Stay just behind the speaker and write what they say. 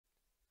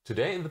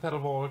Today in the pedal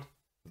vault,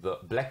 the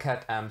Black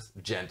Cat Amps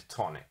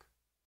Djenttonic.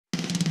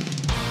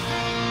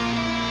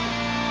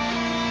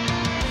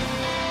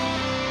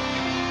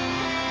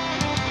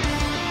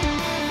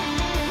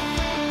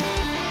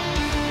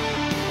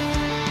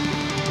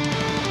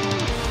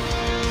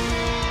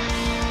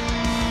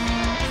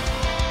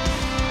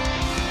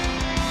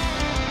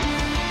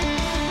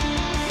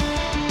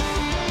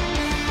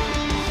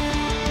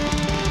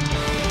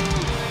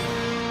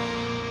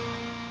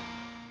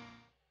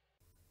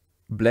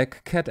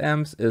 Black Cat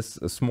Amps is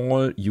a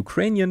small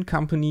Ukrainian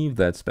company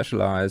that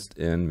specialized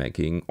in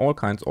making all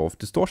kinds of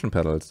distortion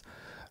pedals.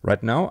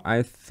 Right now,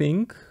 I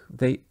think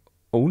they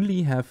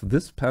only have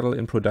this pedal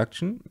in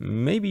production.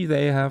 Maybe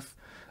they have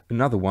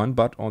another one,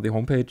 but on the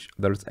homepage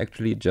there is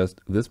actually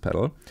just this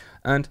pedal,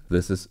 and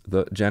this is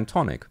the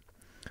Djenttonic.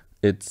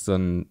 It's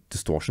a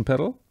distortion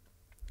pedal,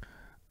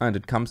 and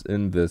it comes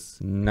in this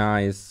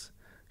nice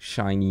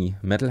shiny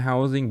metal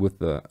housing with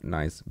the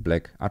nice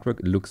black artwork.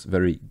 It looks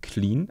very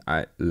clean.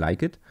 I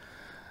like it.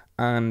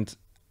 And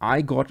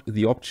I got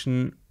the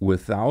option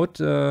without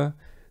a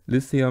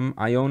lithium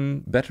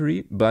ion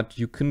battery, but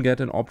you can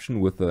get an option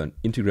with an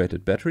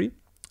integrated battery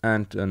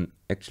and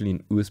actually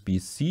an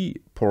USB-C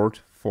port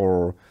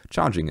for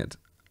charging it.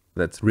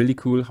 That's really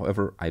cool.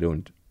 However, I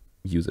don't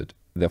use it.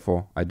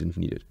 Therefore, I didn't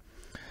need it.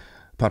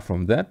 Apart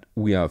from that,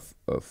 we have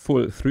a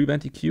full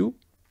 3-band EQ.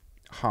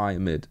 High,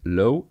 mid,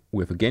 low.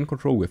 We have a gain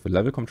control, we have a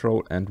level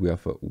control, and we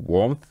have a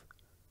warmth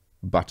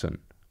button,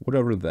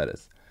 whatever that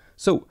is.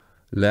 So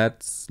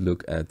let's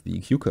look at the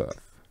EQ curve.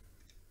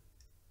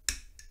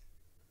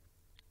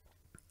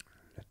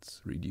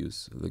 Let's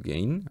reduce the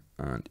gain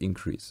and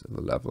increase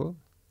the level.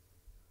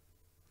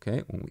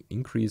 Okay, when we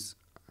increase,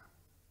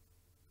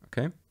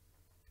 okay.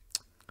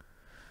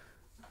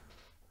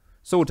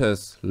 So it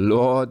has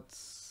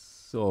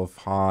lots of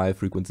high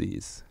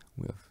frequencies.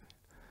 We have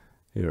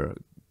here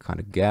kind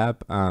of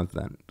gap and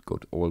then go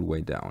all the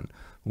way down.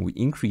 When we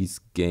increase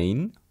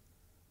gain,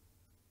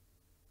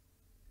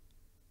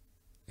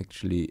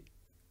 actually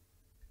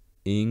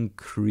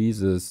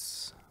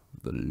increases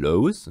the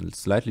lows and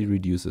slightly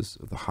reduces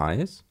the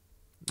highs.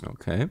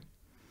 Okay,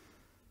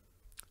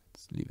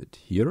 let's leave it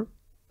here.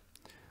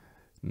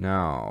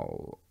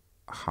 Now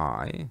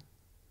high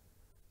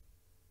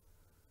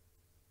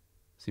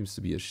seems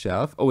to be a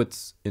shelf. Oh,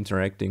 it's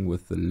interacting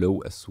with the low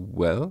as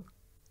well.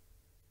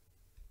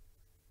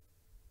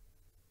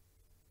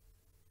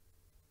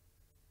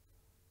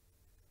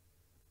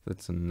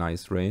 That's a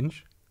nice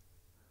range.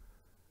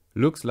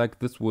 Looks like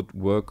this would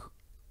work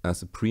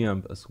as a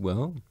preamp as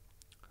well.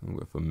 And we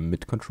have a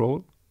mid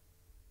control.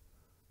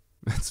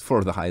 It's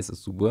for the highs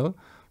as well,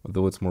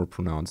 although it's more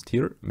pronounced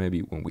here,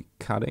 maybe when we're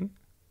cutting.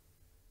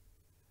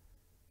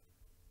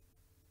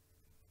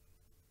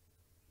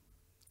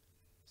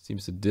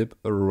 Seems to dip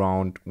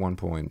around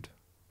 1.4K,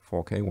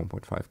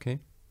 1.5K.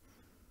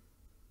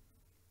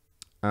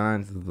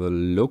 And the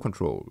low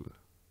control,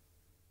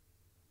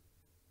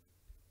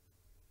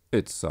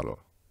 it's subtle,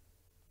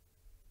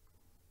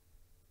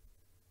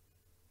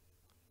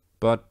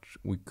 but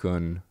we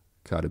can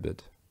cut a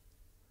bit.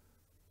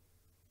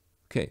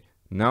 Okay,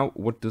 now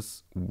what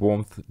does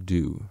warmth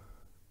do?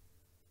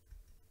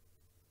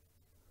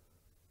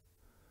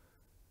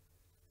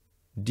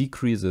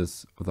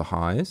 Decreases the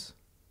highs,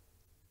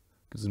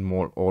 gives a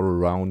more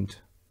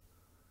all-around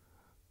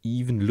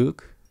even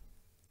look.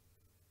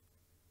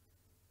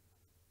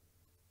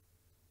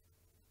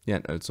 Yeah,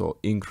 and also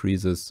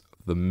increases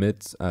the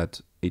mids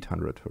at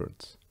 800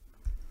 Hertz.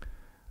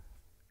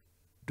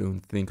 Don't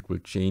think it will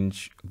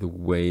change the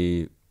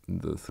way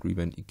the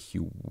 3-band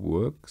EQ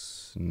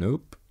works.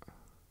 Nope.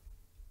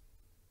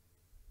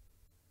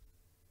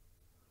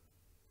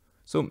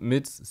 So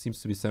mids seems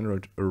to be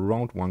centered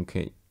around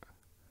 1K,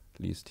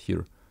 at least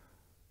here.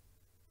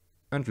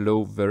 And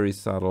low very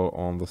subtle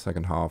on the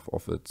second half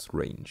of its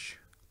range.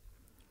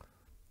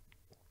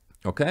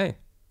 Okay,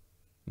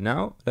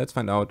 now let's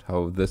find out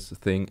how this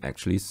thing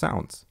actually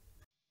sounds.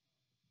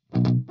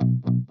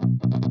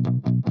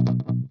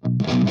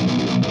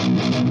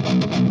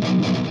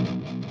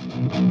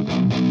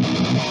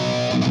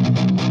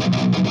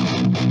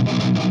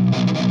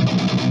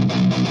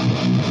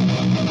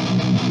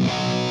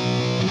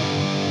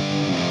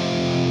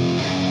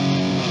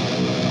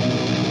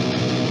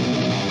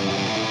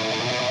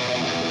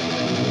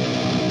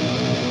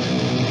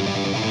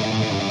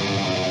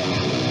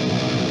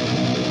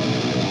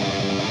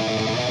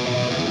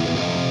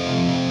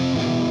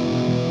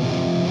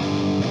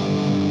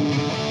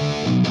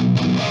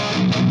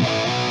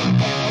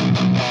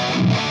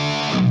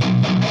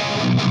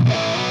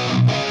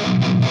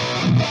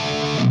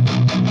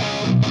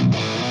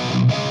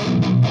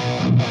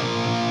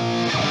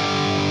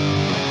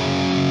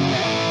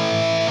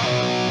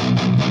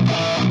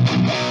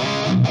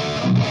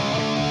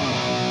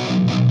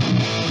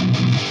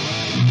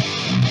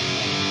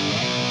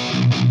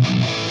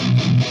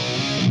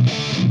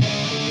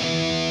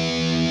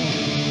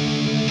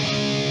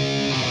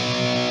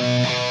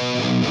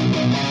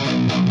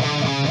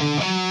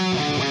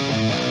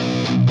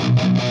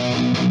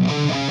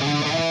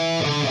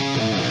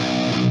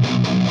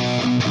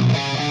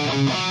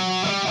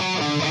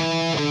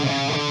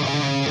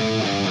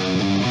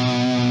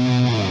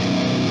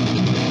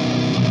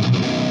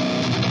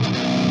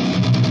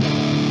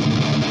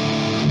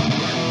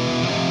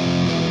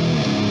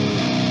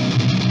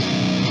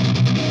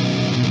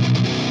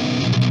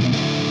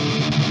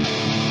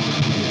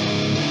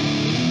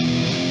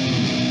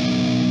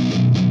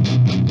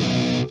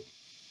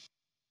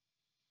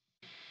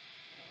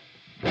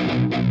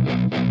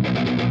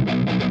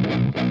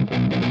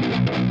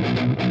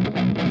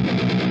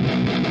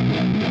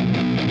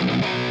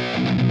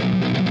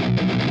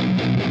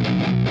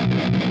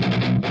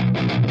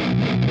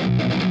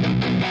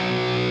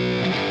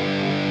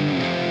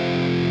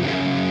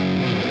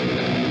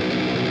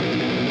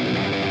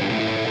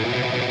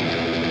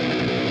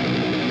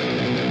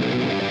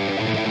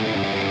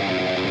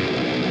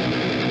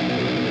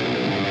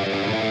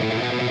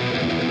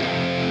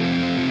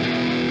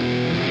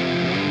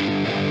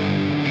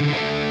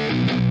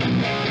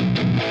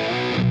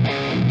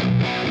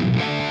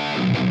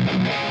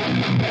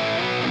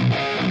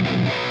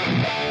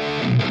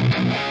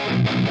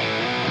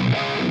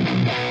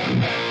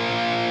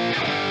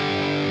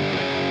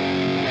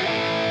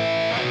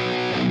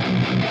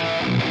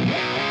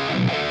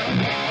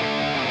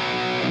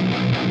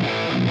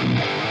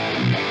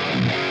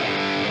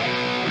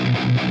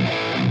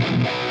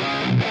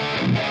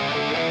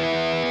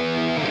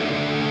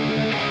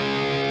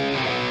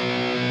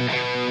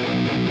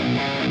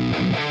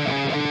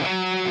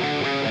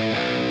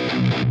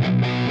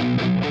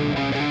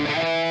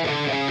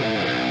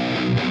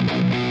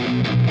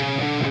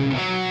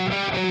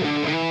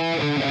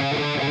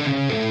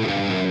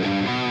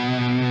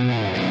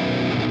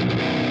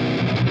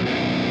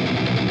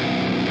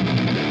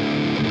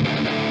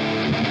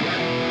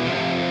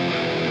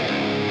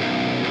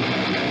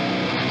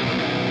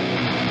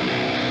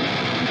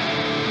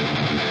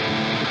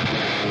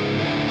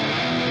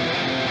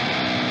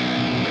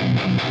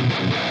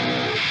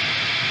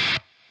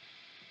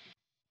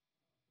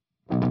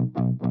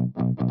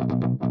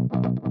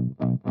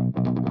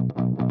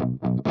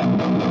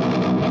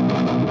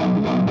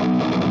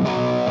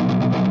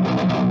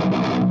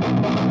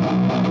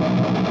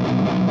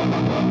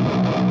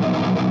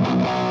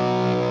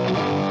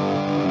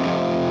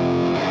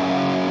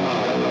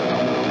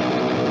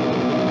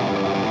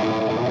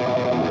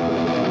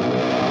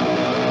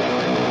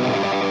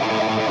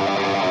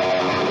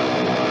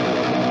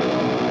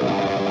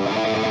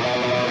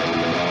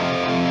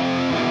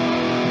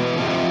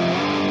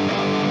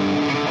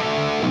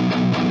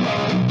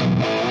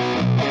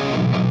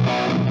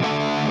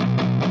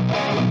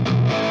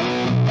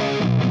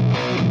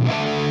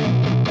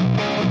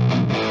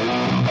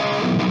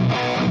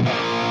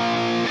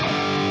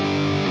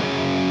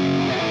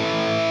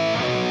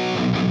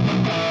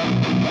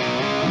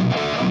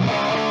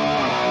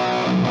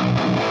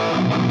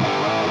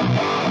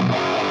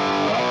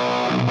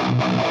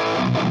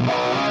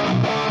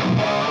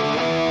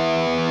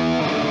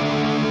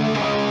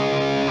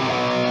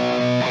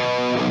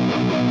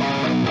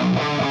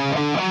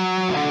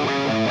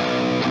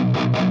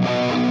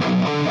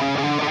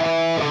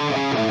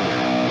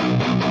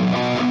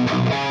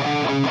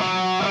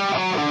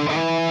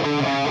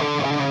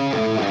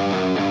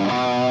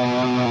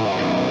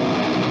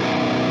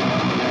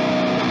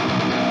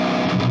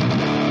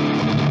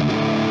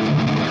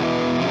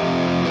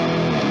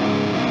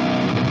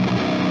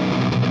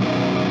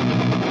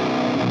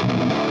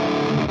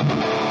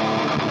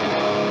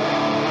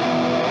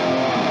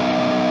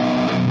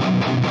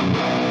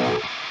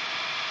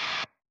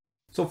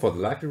 So for the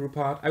light review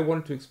part, I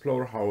wanted to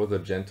explore how the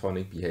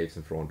Djenttonic behaves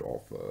in front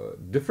of a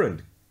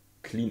different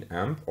clean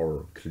amp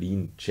or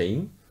clean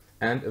chain,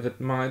 and if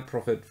it might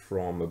profit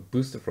from a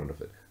boost in front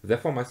of it.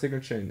 Therefore my signal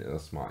chain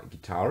is my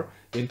guitar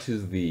into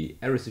the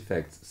Ares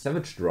Effects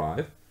Savage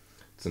Drive.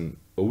 It's an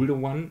older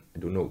one, I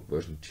don't know,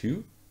 version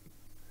 2.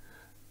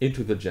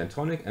 Into the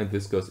Djenttonic, and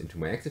this goes into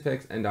my X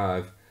effects, and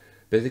I've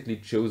basically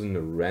chosen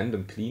a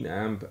random clean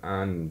amp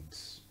and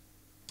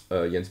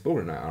Jens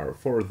Bogenauer.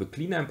 For the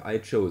clean amp I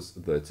chose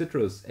the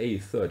Citrus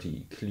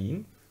A30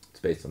 Clean.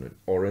 It's based on an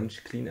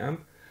orange clean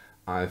amp.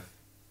 I've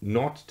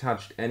not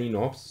touched any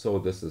knobs, so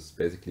this is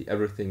basically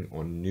everything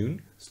on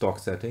noon stock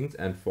settings.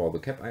 And for the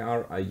cap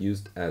IR I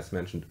used, as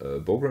mentioned,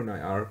 a Bogren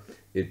IR.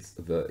 It's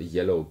the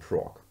yellow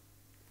prog.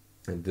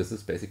 And this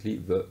is basically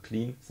the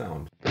clean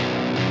sound.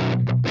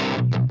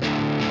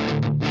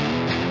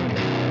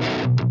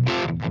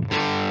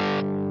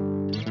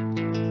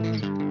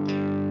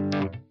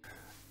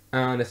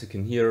 And as you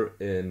can hear,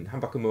 in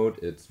humbucker mode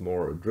it's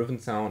more a driven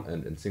sound,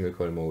 and in single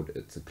coil mode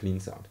it's a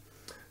clean sound.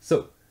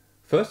 So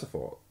first of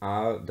all,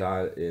 I'll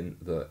dial in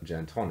the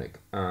Djenttonic,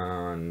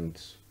 and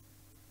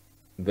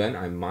then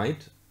I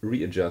might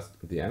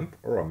readjust the amp,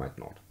 or I might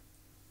not.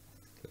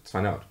 Let's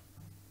find out.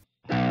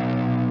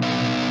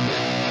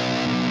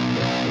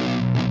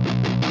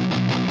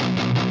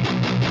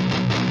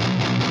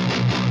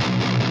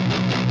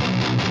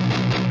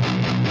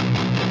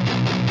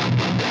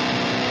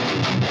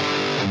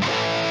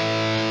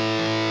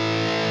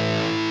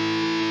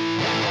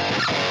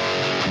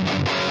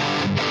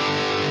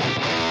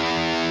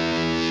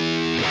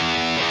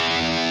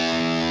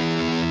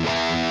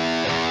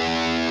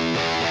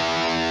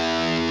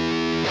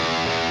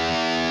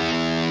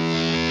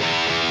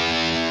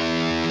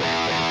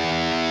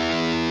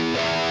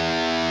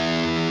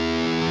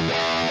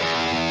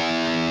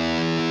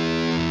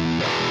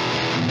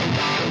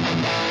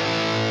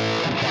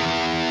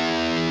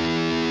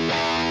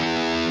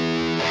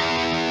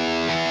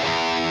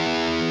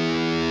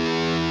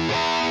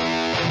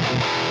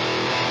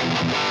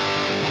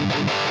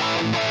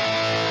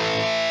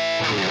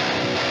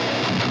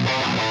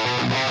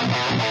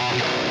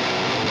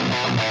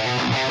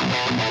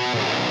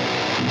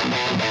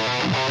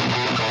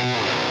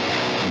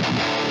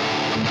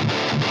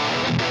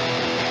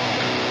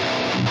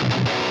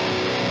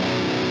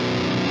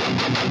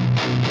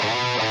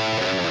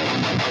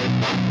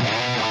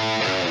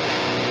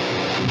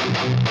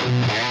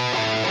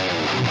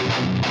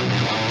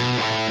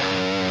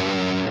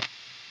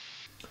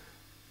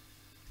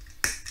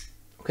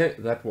 Okay,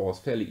 that was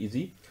fairly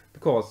easy,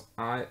 because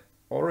I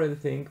already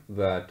think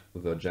that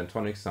the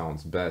Djenttonic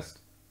sounds best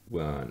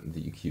when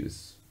the EQ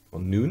is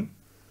on noon,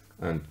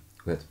 and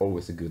that's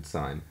always a good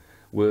sign.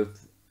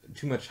 With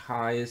too much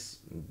highs,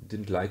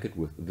 didn't like it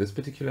with this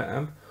particular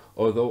amp,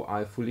 although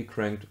I fully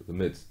cranked the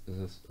mids. Is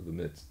this the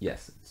mids?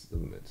 Yes, it's the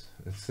mids.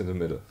 It's in the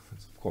middle.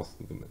 It's of course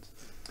the mids.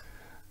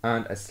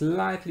 And I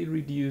slightly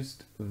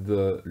reduced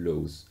the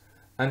lows.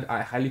 And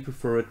I highly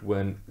prefer it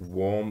when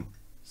warmth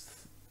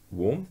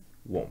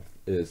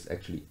is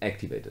actually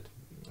activated.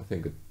 I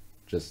think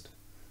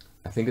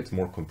it's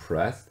more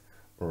compressed,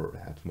 or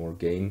had more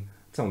gain.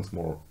 It sounds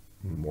more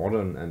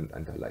modern, and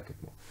I like it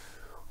more.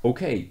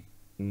 Okay,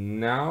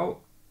 now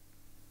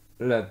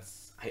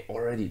I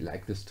already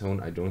like this tone.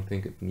 I don't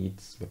think it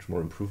needs much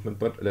more improvement,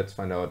 but let's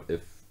find out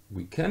if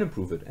we can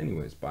improve it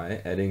anyways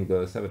by adding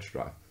the Savage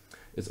Drive.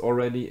 It's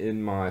already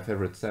in my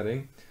favorite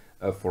setting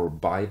for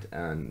bite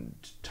and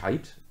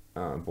tight.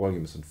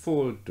 Volume is in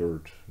full,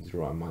 dirt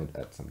 0, I might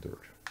add some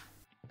dirt.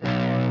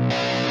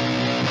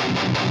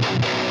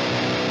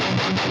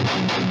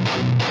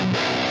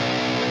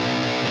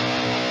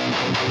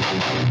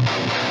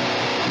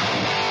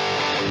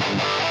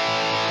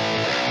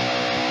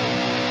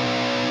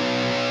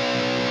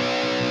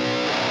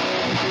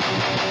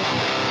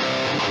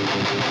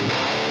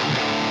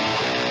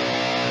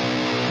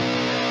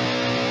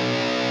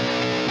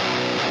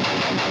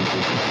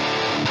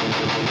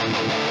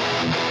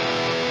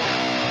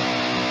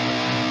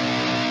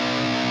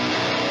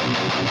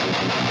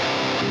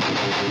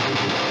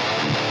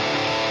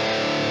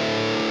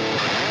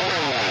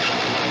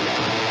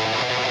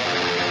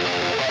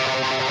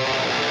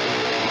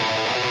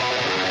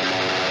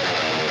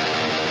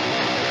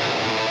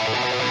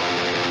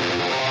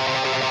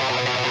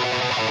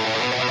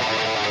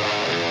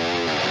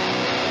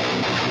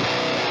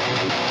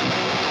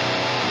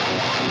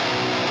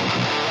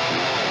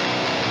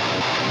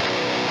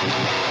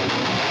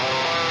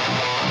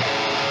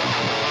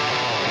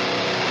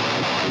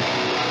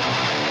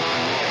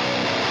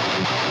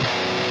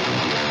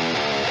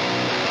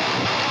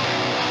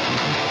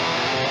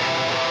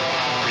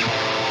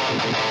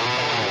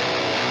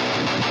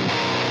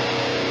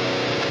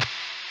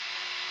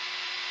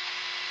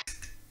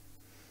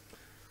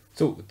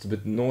 So it's a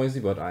bit noisy,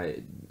 but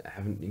I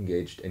haven't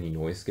engaged any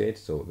noise gate,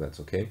 so that's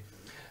okay.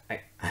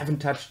 I haven't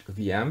touched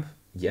the amp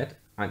yet,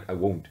 and I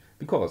won't,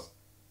 because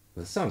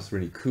the sound's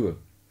really cool.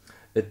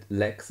 It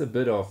lacks a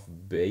bit of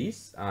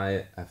bass.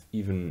 I have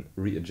even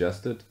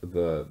readjusted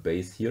the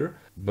bass here,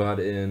 but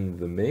in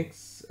the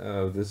mix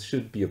this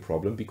should be a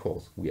problem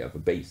because we have a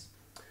bass.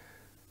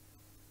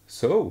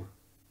 So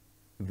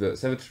the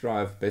Savage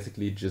Drive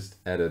basically just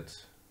added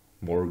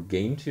more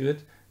gain to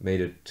it,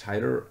 made it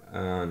tighter,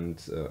 and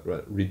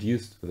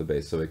reduced the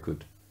bass so I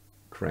could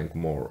crank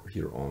more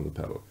here on the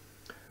pedal.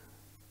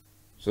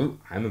 So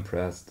I'm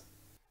impressed.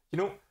 You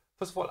know,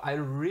 first of all, I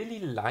really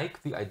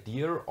like the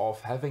idea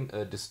of having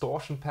a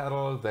distortion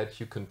pedal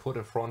that you can put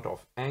in front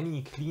of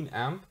any clean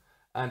amp,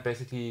 and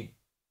basically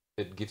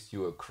it gives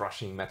you a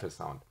crushing metal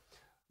sound.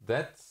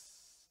 That's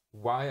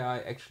why I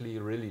actually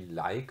really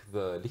like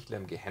the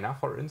Lichtlehm Gehenna,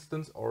 for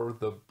instance, or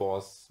the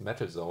Boss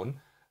Metal Zone.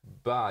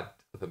 But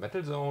the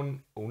Metal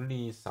Zone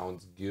only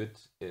sounds good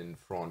in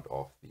front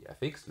of the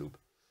FX loop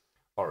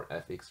or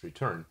FX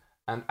return.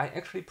 And I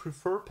actually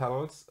prefer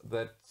pedals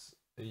that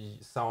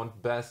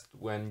sound best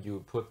when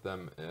you put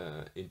them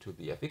into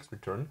the FX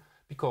return,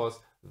 because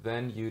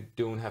then you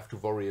don't have to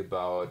worry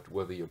about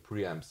whether your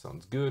preamp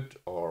sounds good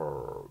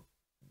or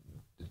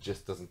it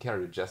just doesn't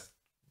care. You just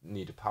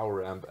need a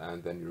power amp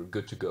and then you're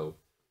good to go.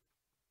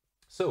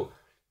 So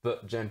the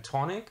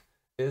Djenttonic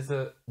is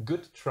a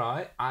good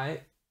try. I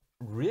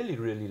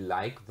really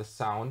like the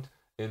sound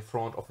in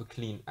front of a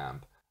clean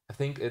amp. I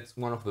think it's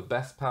one of the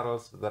best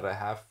pedals that I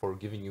have for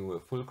giving you a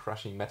full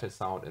crushing metal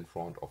sound in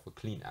front of a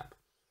clean amp.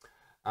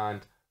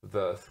 And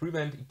the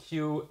 3-band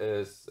EQ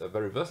is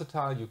very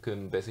versatile. You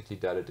can basically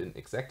dial it in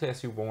exactly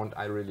as you want.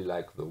 I really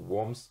like the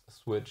warmth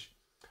switch.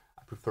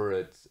 I prefer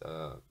it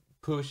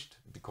pushed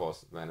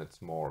because then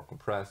it's more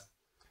compressed.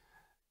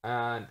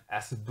 And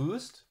as a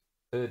boost,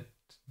 it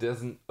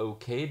does an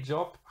okay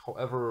job.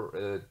 However,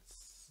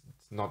 it's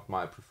not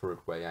my preferred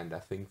way, and I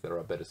think there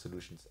are better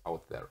solutions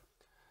out there.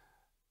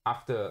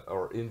 After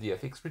or in the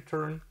FX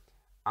return,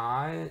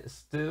 I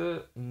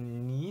still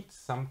need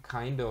some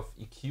kind of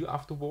EQ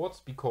afterwards,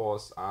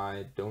 because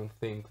I don't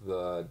think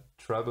the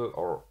treble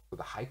or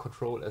the high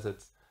control, as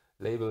it's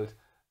labeled,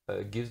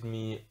 gives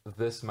me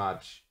this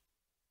much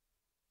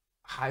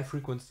high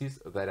frequencies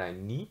that I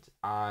need.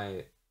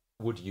 I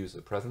would use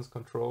a presence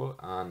control,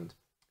 and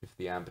if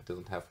the amp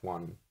doesn't have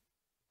one,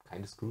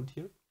 kind of screwed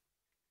here.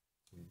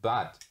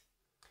 But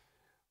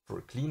for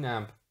a clean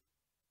amp,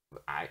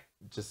 I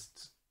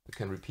just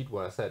can repeat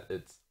what I said.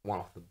 It's one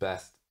of the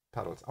best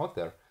pedals out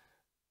there,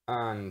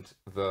 and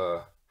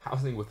the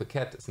housing with the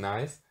Cat is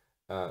nice.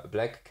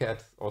 Black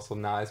Cat also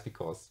nice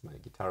because my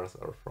guitars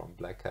are from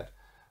Black Cat.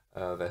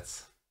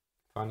 That's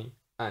funny,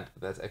 and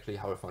that's actually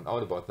how I found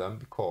out about them,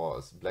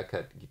 because Black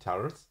Cat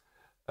guitars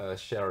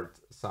shared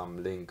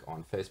some link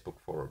on Facebook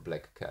for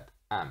Black Cat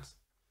amps.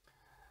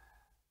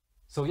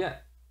 So yeah,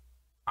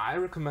 I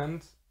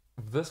recommend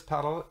this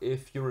pedal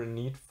if you're in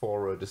need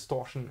for a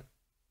distortion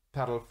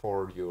pedal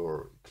for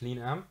your clean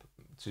amp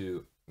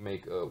to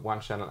make a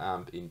one-channel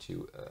amp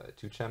into a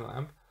two-channel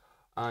amp,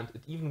 and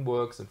it even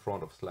works in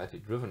front of a slightly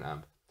driven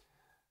amp.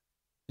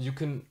 You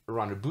can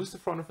run a boost in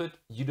front of it,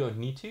 you don't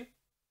need to.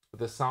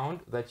 The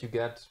sound that you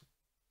get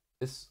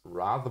is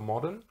rather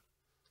modern,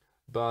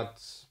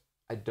 but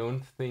I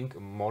don't think a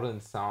modern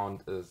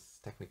sound is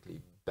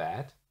technically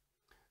bad,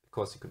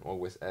 because you can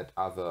always add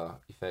other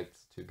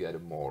effects to get a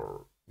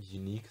more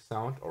unique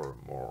sound or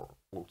a more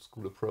old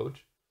school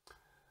approach.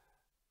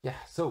 Yeah,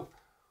 so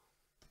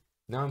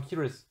now I'm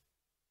curious,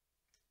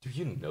 do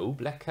you know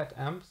Black Cat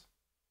amps?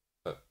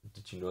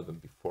 Did you know them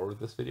before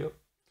this video?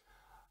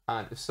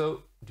 And if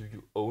so, do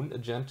you own a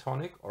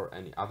Djenttonic or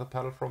any other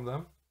pedal from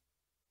them?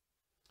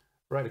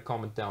 Write a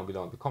comment down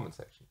below in the comment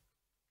section.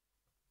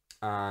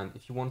 And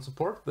if you want to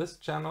support this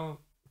channel,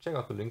 check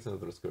out the links in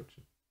the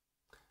description.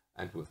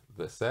 And with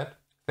this said,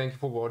 thank you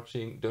for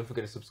watching. Don't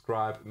forget to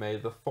subscribe. May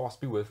the force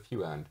be with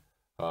you and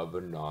have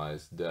a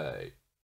nice day.